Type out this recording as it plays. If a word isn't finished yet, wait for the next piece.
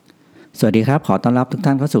สวัสดีครับขอต้อนรับทุกท่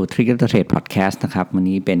านเข้าสู่ Trigger the Trade Podcast นะครับวัน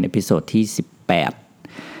นี้เป็นเอพิโซดที่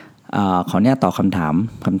18ขออนุญาตตอบคำถ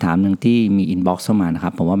ามหนึ่งที่มีอินบ็อกซ์เข้ามานะครั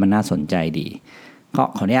บผมว่ามันน่าสนใจดีก็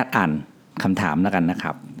ขออนุญาตอ่านคำถามแล้วกันนะค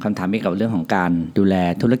รับคำถามเกี่ยวกับเรื่องของการดูแล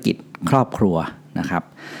ธุรกิจครอบครัวนะครับ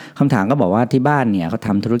คำถามก็บอกว่าที่บ้านเนี่ยเขาท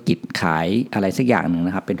ำธุรกิจขายอะไรสักอย่างหนึ่งน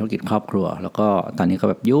ะครับเป็นธุรกิจครอบครัวแล้วก็ตอนนี้ก็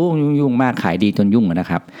แบบยุ่งมากขายดีจนยุ่งนะ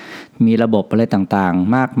ครับมีระบบอะไรต่าง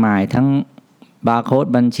ๆมากมายทั้งบาร์โค้ด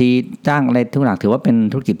บัญชีจ้างอะไรทุกอย่างถือว่าเป็น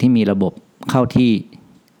ธุรกิจที่มีระบบเข้าที่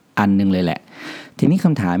อันนึงเลยแหละทีนี้ค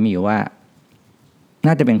ำถามมีอยู่ว่า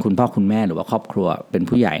น่าจะเป็นคุณพ่อคุณแม่หรือว่าครอบครัวเป็น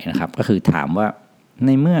ผู้ใหญ่นะครับก็คือถามว่าใน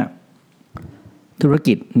เมื่อธุร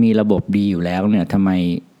กิจมีระบบดีอยู่แล้วเนี่ยทำไม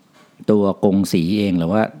ตัวกงสีเองหรือ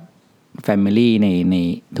ว่า Family ใน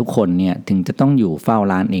ทุกคนเนี่ยถึงจะต้องอยู่เฝ้า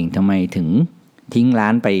ร้านเองทำไมถึงทิ้งร้า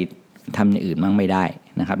นไปทำอย่างอื่นบ้างไม่ได้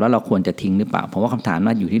นะครับแล้วเราควรจะทิ้งหรือเปล่าผมว่าคำถาม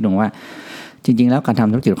น่าอยู่ที่ตรงว่าจริงๆแล้วการท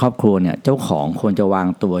ำธุรกิจครอบครัวเนี่ยเจ้าของควรจะวาง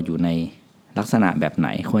ตัวอยู่ในลักษณะแบบไหน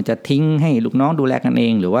ควรจะทิ้งให้ลูกน้องดูแลกันเอ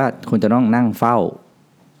งหรือว่าควรจะต้องนั่งเฝ้า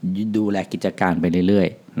ดูแลกิจการไปเรื่อย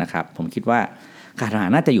ๆนะครับผมคิดว่าการบริหาร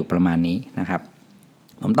น่าจะอยู่ประมาณนี้นะครับ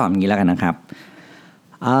ผมตอบอย่างนี้แล้วกันนะครับ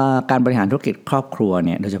การบริหารธุรกิจครอบครัวเ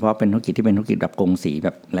นี่ยโดยเฉพาะเป็นธุรกิจที่เป็นธุรกิจแบบกงสีแบ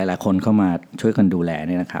บหลายๆคนเข้ามาช่วยกันดูแลเ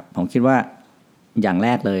นี่ยนะครับผมคิดว่าอย่างแร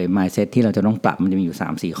กเลย mindset ที่เราจะต้องปรับมันจะมีอยู่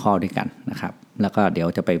 3-4 ข้อด้วยกันนะครับแล้วก็เดี๋ยว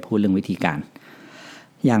จะไปพูดเรื่องวิธีการ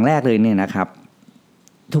อย่างแรกเลยเนี่ยนะครับ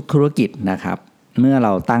ทุกธุรกิจนะครับเมื่อเร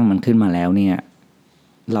าตั้งมันขึ้นมาแล้วเนี่ย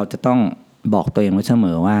เราจะต้องบอกตัวเองไว้เสม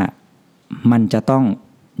อว่ามันจะต้อง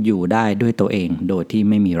อยู่ได้ด้วยตัวเองโดยที่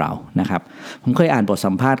ไม่มีเรานะครับผมเคยอ่านบท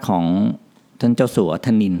สัมภาษณ์ของท่านเจ้าสัวธ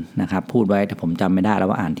นินนะครับพูดไว้แต่ผมจำไม่ได้แล้ว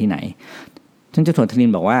ว่าอ่านที่ไหนท่านเจ้าสัวธนิน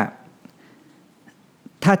บอกว่า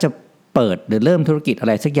ถ้าจะเปิดหรือเริ่มธุรกิจอะ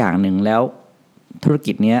ไรสักอย่างหนึ่งแล้วธุร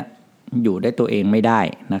กิจนี้อยู่ได้ตัวเองไม่ได้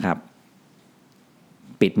นะครับ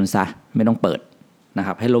ปิดมันซะไม่ต้องเปิดนะค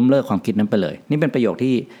รับให้ล้มเลิกความคิดนั้นไปเลยนี่เป็นประโยค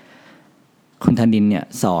ที่คุณธนินเนี่ย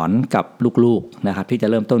สอนกับลูกๆนะครับที่จะ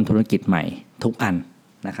เริ่มต้นธุรกิจใหม่ทุกอัน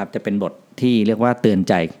นะครับจะเป็นบทที่เรียกว่าเตือน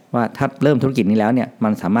ใจว่าถ้าเริ่มธุรกิจนี้แล้วเนี่ยมั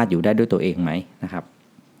นสามารถอยู่ได้ด้วยตัวเองไหมนะครับ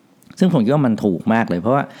ซึ่งผมคิดว่ามันถูกมากเลยเพร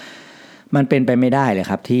าะว่ามันเป็นไปไม่ได้เลย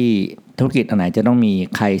ครับที่ธุรกิจอันไหนจะต้องมี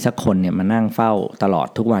ใครสักคนเนี่ยมานั่งเฝ้าตลอด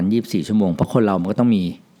ทุกวัน24ชั่วโมงเพราะคนเรามันก็ต้องมี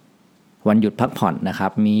วันหยุดพักผ่อนนะครั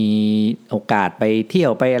บมีโอกาสไปเที่ย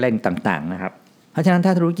วไปอะไรต่างๆนะครับเพราะฉะนั้นถ้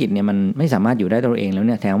าธุรกิจเนี่ยมันไม่สามารถอยู่ได้ตัวเองแล้วเ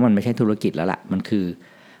นี่ยแสดงว่ามันไม่ใช่ธุรกิจแล้วล่ะมันคื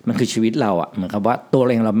อชีวิตเราอ่ะเหมือนกับว่าตัว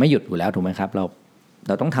เองเราไม่หยุดอยู่แล้วถูกไหมครับเร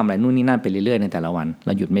าต้องทำอะไรนู่นนี่นั่นไปเรื่อยๆในแต่ละวันเร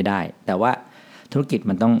าหยุดไม่ได้แต่ว่าธุรกิจ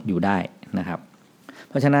มันต้องอยู่ได้นะครับ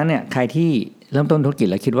เพราะฉะนั้นเนี่ยใครที่เริ่มต้นธุรกิจ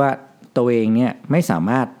แล้วคิดว่าตัวเองเนี่ยไม่สา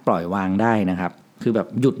มารถปล่อยวางได้นะครับคือแบบ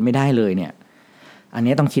หยุดไม่ได้เลยเนี่ยอัน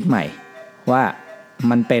นี้ต้องคิดใหม่ว่า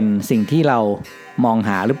มันเป็นสิ่งที่เรามองห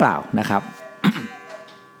าหรือเปล่านะครับ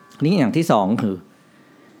นี่อย่างที่สองคือ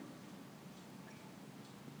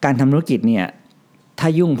การทำธุรกิจเนี่ยถ้า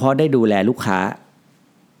ยุ่งเพราะได้ดูแลลูกค้า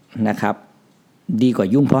นะครับดีกว่า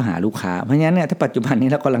ยุ่งเพราะหาลูกค้าเพราะฉะนั้นเนี่ยถ้าปัจจุบันนี้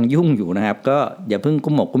เรากำลังยุ่งอยู่นะครับก็อย่าเพิ่ง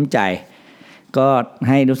กุ้มอกกุ้มใจก็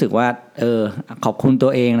ให้รู้สึกว่าขอบคุณตั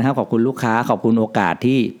วเองนะครับขอบคุณลูกค้าขอบคุณโอกาส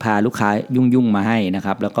ที่พาลูกค้ายุ่งมาให้นะค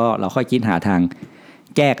รับแล้วก็เราค่อยคิดหาทาง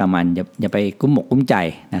แก้กับมันอย่าไปกุ้มอกกุ้มใจ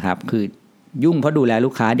นะครับคือยุ่งเพราะดูแลลู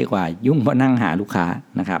กค้าดีกว่ายุ่งเพราะนั่งหาลูกค้า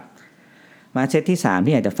นะครับมาเซตที่3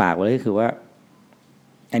ที่อยากจะฝากไว้ก็คือว่า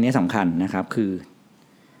อันนี้สำคัญนะครับคือ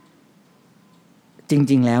จ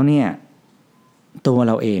ริงๆแล้วเนี่ยตัวเ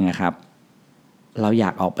ราเองนะครับเราอยา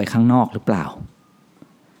กออกไปข้างนอกหรือเปล่า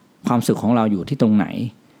ความสุขของเราอยู่ที่ตรงไหน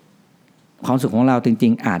ความสุขของเราจริ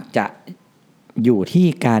งๆอาจจะอยู่ที่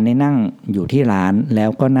การได้นั่งอยู่ที่ร้านแล้ว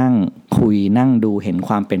ก็นั่งคุยนั่งดูเห็นค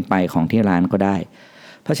วามเป็นไปของที่ร้านก็ได้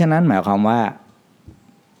เพราะฉะนั้นหมายความว่า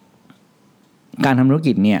การทำธุร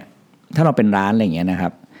กิจเนี่ยถ้าเราเป็นร้านอะไรอย่างเงี้ยนะครั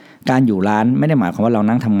บการอยู่ร้านไม่ได้หมายความว่าเรา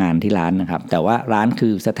นั่งทำงานที่ร้านนะครับแต่ว่าร้านคื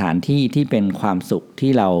อสถานที่ที่เป็นความสุข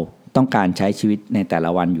ที่เราต้องการใช้ชีวิตในแต่ละ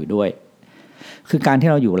วันอยู่ด้วยคือการที่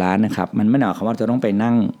เราอยู่ร้านนะครับมันไม่ได้หมายความว่าจะต้องไป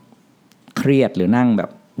นั่งเครียดหรือนั่งแบบ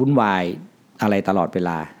วุ่นวายอะไรตลอดเวล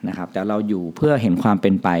านะครับแต่เราอยู่เพื่อเห็นความเป็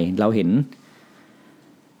นไปเราเห็น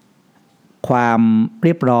ความเ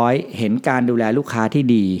รียบร้อยเห็นการดูแลลูกค้าที่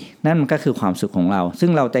ดีนั่นมันก็คือความสุขของเราซึ่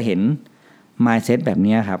งเราจะเห็น mindset แบบ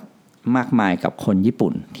นี้ครับมากมายกับคนญี่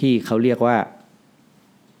ปุ่นที่เขาเรียกว่า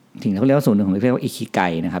สิ่งที่เขาเรียกว่าส่วนหนึ่งของเรียกว่าอิคิไก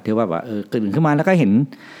นะครับที่ว่าแบบตื่นขึ้นมาแล้วก็เห็น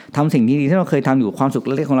ทำสิ่งดีๆที่เราเคยทำอยู่ความสุขเ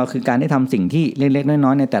ล็กๆของเราคือการได้ทำสิ่งที่เล็กๆน้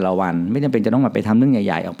อยๆในแต่ละวันไม่จำเป็นจะต้องมาไปทำเรื่องใ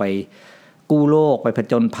หญ่ๆออกไปกู้โลกไปผ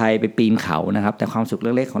จญภัยไปปีนเขานะครับแต่ความสุขเ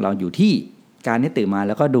ล็กๆของเราอยู่ที่การที่ตื่นมาแ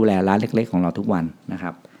ล้วก็ดูแลร้านเล็กๆของเราทุกวันนะค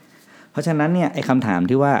รับเพราะฉะนั้นเนี่ยไอ้คำถาม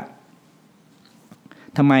ที่ว่า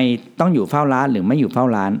ทำไมต้องอยู่เฝ้าร้านหรือไม่อยู่เฝ้า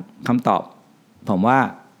ร้านคำตอบผมว่า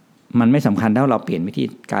มันไม่สำคัญเท่าเราเปลี่ยนวิธี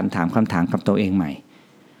การถามคำถามกับตัวเองใหม่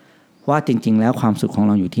ว่าจริงๆแล้วความสุขของเ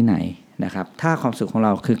ราอยู่ที่ไหนนะครับถ้าความสุขของเร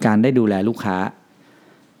าคือการได้ดูแลลูกค้า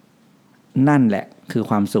นั่นแหละคือ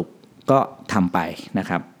ความสุขก็ทำไปนะ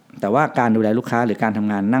ครับแต่ว่าการดูแลลูกค้าหรือการท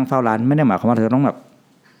ำงานนั่งเฝ้าร้านไม่ได้หมายความว่าเธอต้องแบบ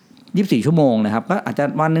24ชั่วโมงนะครับก็อาจจะ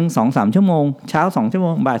วันนึง 2-3 ชั่วโมงเช้า2ชั่วโม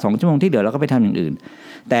งบ่าย2ชั่วโมงที่เหลือเราก็ไปทำอย่างอื่น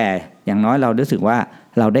แต่อย่างน้อยเรารู้สึกว่า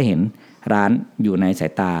เราได้เห็นร้านอยู่ในสา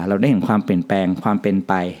ยตาเราได้เห็นความเปลี่ยนแปลงความเป็น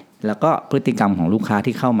ไปแล้วก็พฤติกรรมของลูกค้า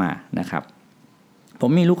ที่เข้ามานะครับผม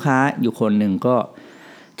มีลูกค้าอยู่คนหนึ่งก็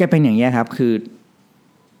แกเป็นอย่างนี้ครับคือ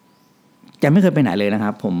แกไม่เคยไปไหนเลยนะค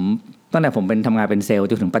รับผมตั้งแต่ผมเป็นทำงานเป็นเซลล์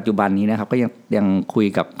จนถึงปัจจุบันนี้นะครับก็ยังคุย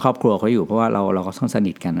กับครอบครัวเขาอยู่เพราะว่าเราก็ส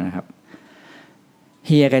นิทกันนะครับเ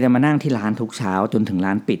ฮียแกจะมานั่งที่ร้านทุกเช้าจนถึงร้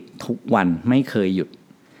านปิดทุกวันไม่เคยหยุด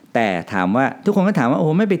แต่ถามว่าทุกคนก็ถามว่าโอ้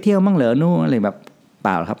ไม่ไปเที่ยวมั่งเหรอนู่นอะไรแบบเป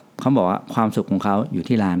ล่าครับเขาบอกว่าความสุขของเขาอยู่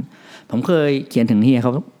ที่ร้านผมเคยเขียนถึงเฮียเข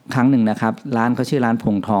าครั้งหนึ่งนะครับร้านเขาชื่อร้านพ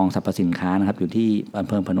งทองสรรพสินค้านะครับอยู่ที่อำ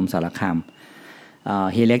เภอพนมสารคาม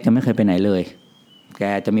เฮียเล็กจะไม่เคยไปไหนเลยแก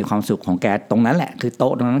จะมีความสุขของแกตรงนั้นแหละคือโต๊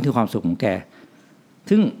ะตรงนั้นคือความสุขของแก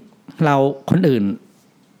ซึ่งเราคนอื่น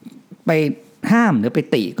ไปห้ามหรือไป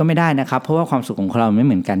ติก็ไม่ได้นะครับเพราะว่าความสุขของเราไม่เ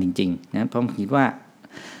หมือนกันจริงๆนะผมคิดว่า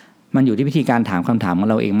มันอยู่ที่วิธีการถามคำถามของ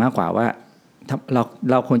เราเองมากกว่าว่า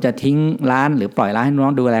เราควรจะทิ้งร้านหรือปล่อยร้านให้น้อ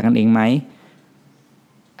งดูแลกันเองไหม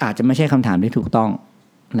อาจจะไม่ใช่คำถามที่ถูกต้อง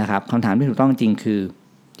นะครับคำถามที่ถูกต้องจริงคือ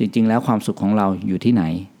จริงๆแล้วความสุขของเราอยู่ที่ไหน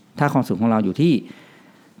ถ้าความสุขของเราอยู่ที่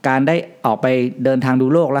การได้ออกไปเดินทางดู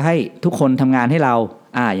โลกแล้วให้ทุกคนทำงานให้เรา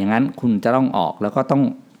อย่างนั้นคุณจะต้องออกแล้วก็ต้อง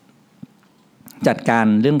จัดการ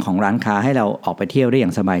เรื่องของร้านค้าให้เราออกไปเที่ยวได้อย่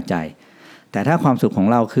างสบายใจแต่ถ้าความสุขของ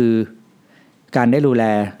เราคือการได้ดูแล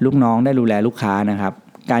ลูกน้องได้ดูแลลูกค้านะครับ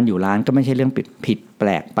การอยู่ร้านก็ไม่ใช่เรื่องผิดแปล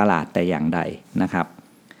กประหลาดแต่อย่างใดนะครับ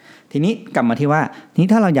ทีนี้กลับมาที่ว่านี้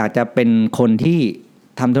ถ้าเราอยากจะเป็นคนที่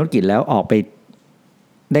ทำธุรกิจแล้วออกไป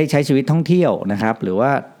ได้ใช้ชีวิตท่องเที่ยวนะครับหรือว่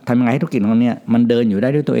าทำยังไงให้ธุรกิจของเราเนี่ยมันเดินอยู่ได้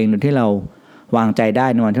ด้วยตัวเองโดยที่เราวางใจได้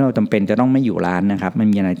ในวันที่เราจำเป็นจะต้องไม่อยู่ร้านนะครับมัน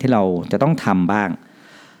มีอะไรที่เราจะต้องทำบ้าง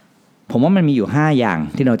ผมว่ามันมีอยู่5อย่าง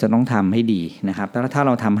ที่เราจะต้องทำให้ดีนะครับถ้าเ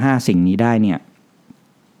ราทำ5สิ่งนี้ได้เนี่ย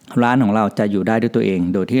ร้านของเราจะอยู่ได้ด้วยตัวเอง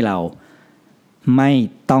โดยที่เราไม่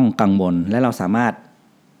ต้องกังวลและเราสามารถ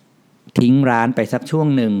ทิ้งร้านไปสักช่วง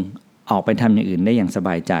หนึ่งออกไปทำอย่างอื่นได้อย่างสบ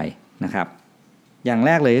ายใจนะครับอย่างแร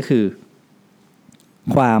กเลยก็คือ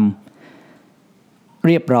ความเ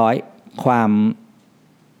รียบร้อยความ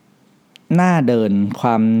น่าเดินคว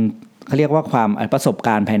ามเขาเรียกว่าความประสบก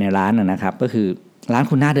ารณ์ภายในร้านนะครับก็คือร้าน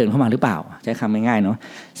คุณน่าเดินเข้ามาหรือเปล่าใช้คำง่ายๆเนาะ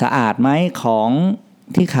สะอาดไหมของ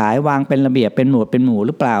ที่ขายวางเป็นระเบียบเป็นหมวดเป็นหมู่ห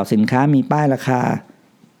รือเปล่าสินค้ามีป้ายราคา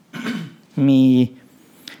มี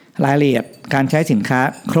รายละเอียดการใช้สินค้า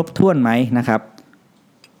ครบถ้วนไหมนะครับ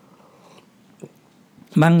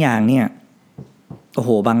บางอย่างเนี่ยโอ้โห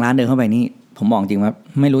บางร้านเดินเข้าไปนี่ผมบอกจริงว่า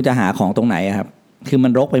ไม่รู้จะหาของตรงไหนครับคือมั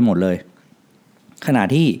นรกไปหมดเลยขณะ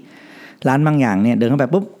ที่ร้านบางอย่างเนี่ยเดินเข้าไป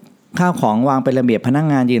ปุ๊บข้าวของวางเป็นระเบียบพนัก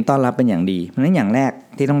งานยืนต้อนรับเป็นอย่างดีเพราะฉะนั้นอย่างแรก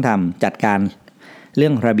ที่ต้องทำจัดการเรื่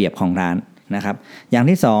องระเบียบของร้านนะครับอย่าง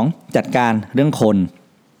ที่2จัดการเรื่องคน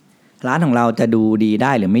ร้านของเราจะดูดีไ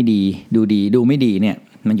ด้หรือไม่ดีดูดีดูไม่ดีเนี่ย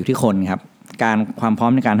มันอยู่ที่คนครับความพร้อ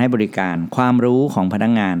มในการให้บริการความรู้ของพนั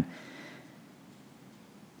กงาน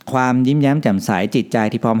ความยิ้มแย้มแจ่มใสจิตใจ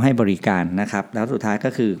ที่พร้อมให้บริการนะครับแล้วสุดท้ายก็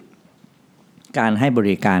คือการให้บ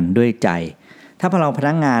ริการด้วยใจถ้าเราพ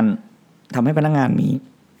นักงานทำให้พนักงานมี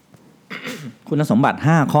คุณสมบัติ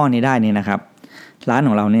5ข้อนี้ได้นี่นะครับร้านข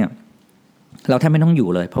องเราเนี่ยเราแทบไม่ต้องอยู่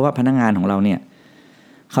เลยเพราะว่าพนักงานของเราเนี่ย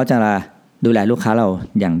เขาจะดูแลลูกค้าเรา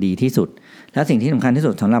อย่างดีที่สุดและสิ่งที่สำคัญที่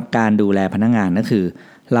สุดสำหรับการดูแลพนักงานก็คือ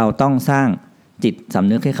เราต้องสร้างจิตส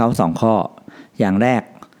ำนึกให้เขา2ข้ออย่างแรก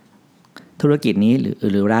ธุรกิจนี้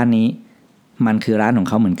หรือร้านนี้มันคือร้านของ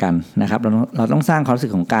เขาเหมือนกันนะครับเราต้องสร้างความรู้สึ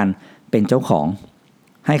กของการเป็นเจ้าของ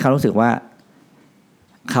ให้เขารู้สึกว่า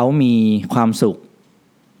เขามีความสุข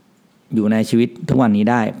อยู่ในชีวิตทุกวันนี้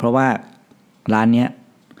ได้เพราะว่าร้านนี้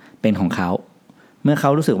เป็นของเขาเมื่อเขา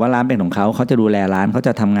รู้สึกว่าร้านเป็นของเขาเขาจะดูแลร้านเขาจ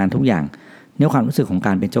ะทำงานทุกอย่างด้วยความรู้สึกของก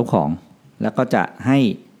ารเป็นเจ้าของแล้วก็จะให้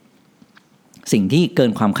สิ่งที่เกิ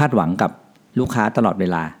นความคาดหวังกับลูกค้าตลอดเว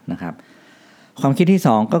ลานะครับความคิดที่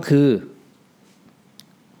2ก็คือ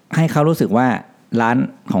ให้เขารู้สึกว่าร้าน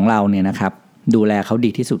ของเราเนี่ยนะครับดูแลเขาดี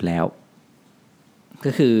ที่สุดแล้ว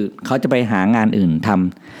ก็คือเขาจะไปหางานอื่นท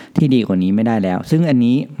ำที่ดีกว่านี้ไม่ได้แล้วซึ่งอัน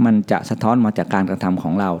นี้มันจะสะท้อนมาจากการกระทำข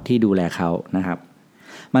องเราที่ดูแลเขานะครับ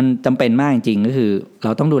มันจำเป็นมากจริงๆก็คือเร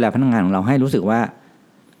าต้องดูแลพนักงานของเราให้รู้สึกว่า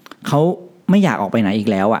เขาไม่อยากออกไปไหนอีก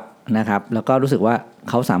แล้วนะครับแล้วก็รู้สึกว่า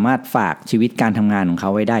เขาสามารถฝากชีวิตการทำงานของเขา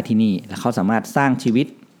ไว้ได้ที่นี่และเขาสามารถสร้างชีวิต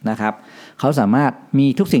นะครับเขาสามารถมี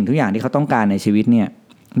ทุกสิ่งทุกอย่างที่เขาต้องการในชีวิตเนี่ย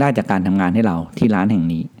ได้จากการทำงานให้เราที่ร้านแห่ง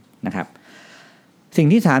นี้ นะครับสิ่ง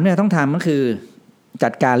ที่3เนี่ยต้องทำก็คือจั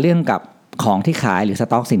ดการเรื่องกับของที่ขายหรือส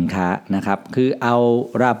ต็อกสินค้านะครับคือเอา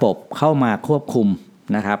ระบบเข้ามาควบคุม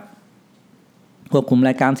นะครับควบคุมร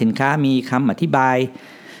ายการสินค้ามีคำอธิบาย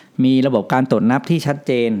มีระบบการตรวจนับที่ชัดเ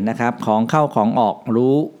จนนะครับของเข้าของออก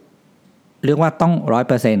รู้เรียกว่าต้อง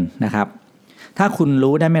 100% นะครับถ้าคุณ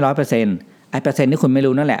รู้ได้ไม่ 100% ไอ้เปอร์เซ็นต์ที่คุณไม่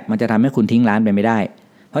รู้นั่นแหละมันจะทำให้คุณทิ้งร้านไปไม่ได้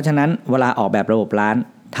เพราะฉะนั้นเวลาออกแบบระบบร้าน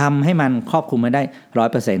ทำให้มันครอบคลุมไม่ได้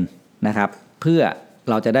 100% นะครับเพื่อ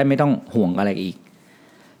เราจะได้ไม่ต้องห่วงอะไรอีก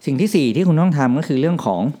สิ่งที่4ที่คุณต้องทำก็คือเรื่องข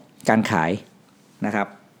องการขายนะครับ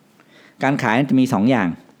การขายจะมี2อย่าง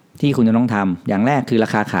ที่คุณจะต้องทำอย่างแรกคือรา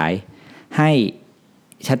คาขายให้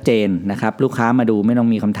ชัดเจนนะครับลูกค้ามาดูไม่ต้อง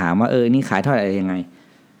มีคำถามว่านี่ขายเท่าไหร่ยังไง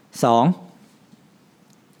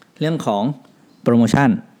2เรื่องของโปรโมชั่น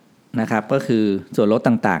นะครับก็คือส่วนลด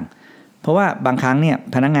ต่างๆเพราะว่าบางครั้งเนี่ย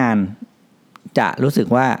พนักงานจะรู้สึก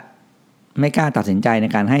ว่าไม่กล้าตัดสินใจใน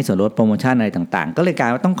การให้ส่วนลดโปรโมชั่นอะไรต่างๆก็เลยกลา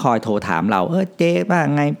ยว่าต้องคอยโทรถามเราเจ๊ว่า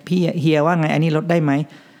ไงพี่เฮียว่าไงอันนี้ลดได้ไหม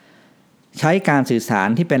ใช้การสื่อสาร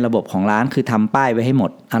ที่เป็นระบบของร้านคือทำป้ายไว้ให้หม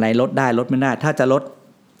ดอะไรลดได้ลดไม่ได้ถ้าจะลด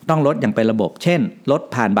ต้องลดอย่างเป็นระบบเช่นลด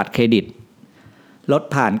ผ่านบัตรเครดิตลด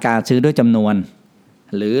ผ่านการซื้อด้วยจำนวน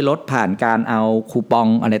หรือลดผ่านการเอาคูปอง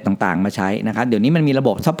อะไรต่างๆมาใช้นะครับเดี๋ยวนี้มันมีระบ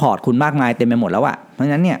บซัพพอร์ตคุณมากมายเต็มไปหมดแล้วอะเพราะฉ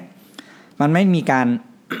ะนั้นเนี่ยมันไม่มีการ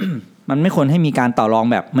มันไม่ควรให้มีการต่อรอง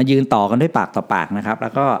แบบมายืนต่อกันด้วยปากต่อปากนะครับแล้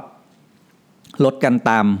วก็ลดกัน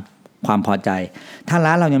ตามความพอใจถ้าร้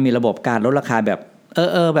านเรายังมีระบบการลดราคาแบบ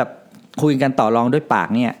แบบคุยกันต่อรองด้วยปาก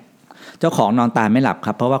เนี่ยเจ้าของนอนตาไม่หลับค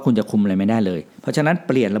รับเพราะว่าคุณจะคุมอะไรไม่ได้เลยเพราะฉะนั้นเ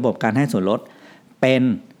ปลี่ยนระบบการให้ส่วนลดเป็น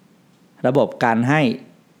ระบบการให้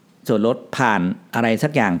ส่วนลดผ่านอะไรสั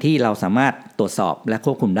กอย่างที่เราสามารถตรวจสอบและค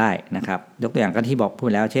วบคุมได้นะครับยกตัวอย่างก็ที่บอกพูด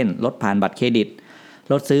แล้วเช่นลดผ่านบัตรเครดิต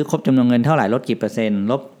ลดซื้อครบจำนวนเงินเท่าไหร่ลดกี่เปอร์เซ็นต์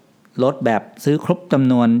ลดแบบซื้อครบจ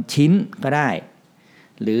ำนวนชิ้นก็ได้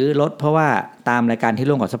หรือลดเพราะว่าตามรายการที่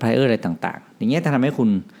ร่วมกับซัพพลายเออร์อะไรต่างๆอย่างเงี้ยจะทำให้คุณ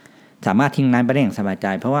สามารถทิ้งร้านไปได้อย่างสบายใจ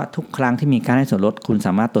เพราะว่าทุกครั้งที่มีการให้ส่วนลดคุณส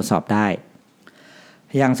ามารถตรวจสอบได้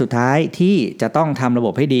อย่างสุดท้ายที่จะต้องทำระบ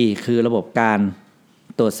บให้ดีคือระบบการ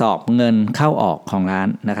ตรวจสอบเงินเข้าออกของร้าน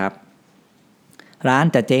นะครับร้าน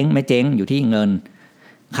จะเจ๊งไม่เจ๊งอยู่ที่เงิน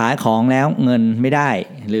ขายของแล้วเงินไม่ได้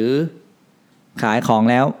หรือขายของ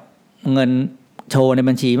แล้วเงินโชว์ใน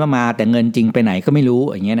บัญชีมาแต่เงินจริงไปไหนก็ไม่รู้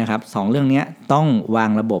อย่างเงี้ยนะครับ2เรื่องนี้ต้องวา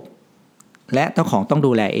งระบบและเจ้าของต้อง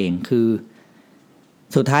ดูแลเองคือ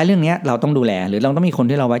สุดท้ายเรื่องนี้เราต้องดูแลหรือเราต้องมีคน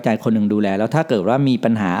ที่เราไว้ใจคนหนึ่งดูแลแล้วถ้าเกิดว่ามีปั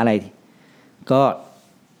ญหาอะไรก็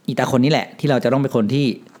อีตาคนนี้แหละที่เราจะต้องเป็นคนที่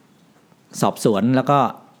สอบสวนแล้วก็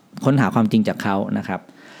ค้นหาความจริงจากเขานะครับ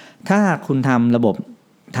ถ้าคุณทำระบบ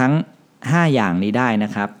ทั้ง5อย่างนี้ได้น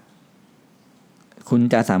ะครับคุณ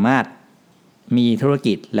จะสามารถมีธุร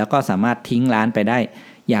กิจแล้วก็สามารถทิ้งร้านไปได้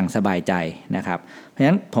อย่างสบายใจนะครับเพราะฉะ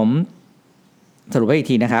นั้นผมสรุปไว้อีก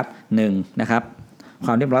ทีนะครับ1นะครับคว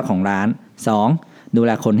ามเรียบร้อยของร้าน2ดูแ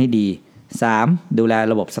ลคนให้ดี3ดูแล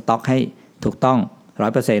ระบบสต็อกให้ถูกต้อง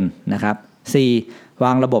 100% นะครับ4ว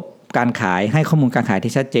างระบบการขายให้ข้อมูลการขาย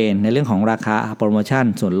ที่ชัดเจนในเรื่องของราคาโปรโมชั่น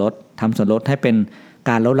ส่วนลดทำส่วนลดให้เป็น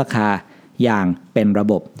การลดราคาอย่างเป็นระ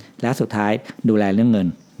บบและสุดท้ายดูแลเรื่องเงิน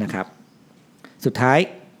นะครับสุดท้าย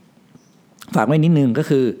ฝากไว้นิดนึงก็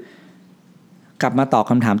คือกลับมาตอบ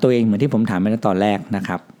คำถามตัวเองเหมือนที่ผมถามไปในตอนแรกนะค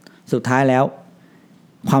รับสุดท้ายแล้ว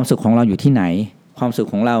ความสุขของเราอยู่ที่ไหนความสุข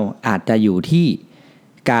ของเราอาจจะอยู่ที่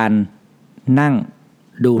การนั่ง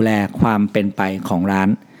ดูแลความเป็นไปของร้าน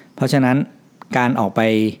เพราะฉะนั้นการออกไป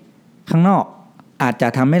ข้างนอกอาจจะ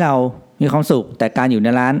ทำให้เรามีความสุขแต่การอยู่ใน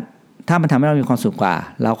ร้านถ้ามันทำให้เรามีความสุขกว่า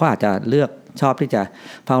เราก็อาจจะเลือกชอบที่จะ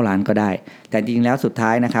เฝ้าร้านก็ได้แต่จริงๆแล้วสุดท้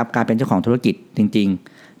ายนะครับการเป็นเจ้าของธุรกิจจริง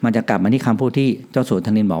ๆมันจะกลับมาที่คำพูดที่เจ้าสัวธ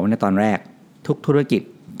นินบอกไว้ในตอนแรกทุกธุรกิจ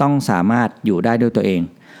ต้องสามารถอยู่ได้ด้วยตัวเอง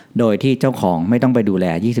โดยที่เจ้าของไม่ต้องไปดูแล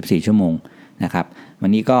24ชั่วโมงนะครับวัน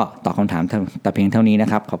นี้ก็ตอบคำถามแต่เพียงเท่านี้นะ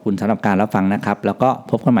ครับขอบคุณสำหรับการรับฟังนะครับแล้วก็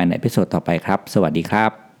พบกันใหม่ในเอพิโซดต่อไปครับสวัสดีครั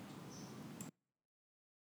บ